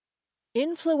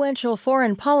Influential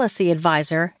foreign policy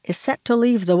advisor is set to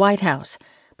leave the White House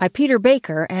by Peter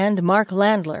Baker and Mark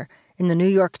Landler in the New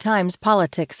York Times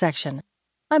Politics section.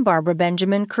 I'm Barbara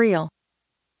Benjamin Creel.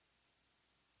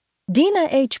 Dina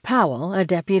H. Powell, a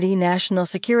deputy national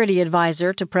security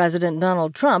advisor to President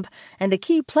Donald Trump and a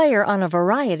key player on a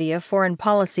variety of foreign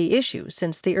policy issues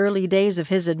since the early days of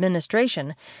his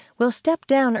administration, will step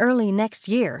down early next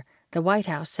year, the White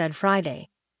House said Friday.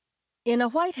 In a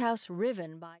White House riven by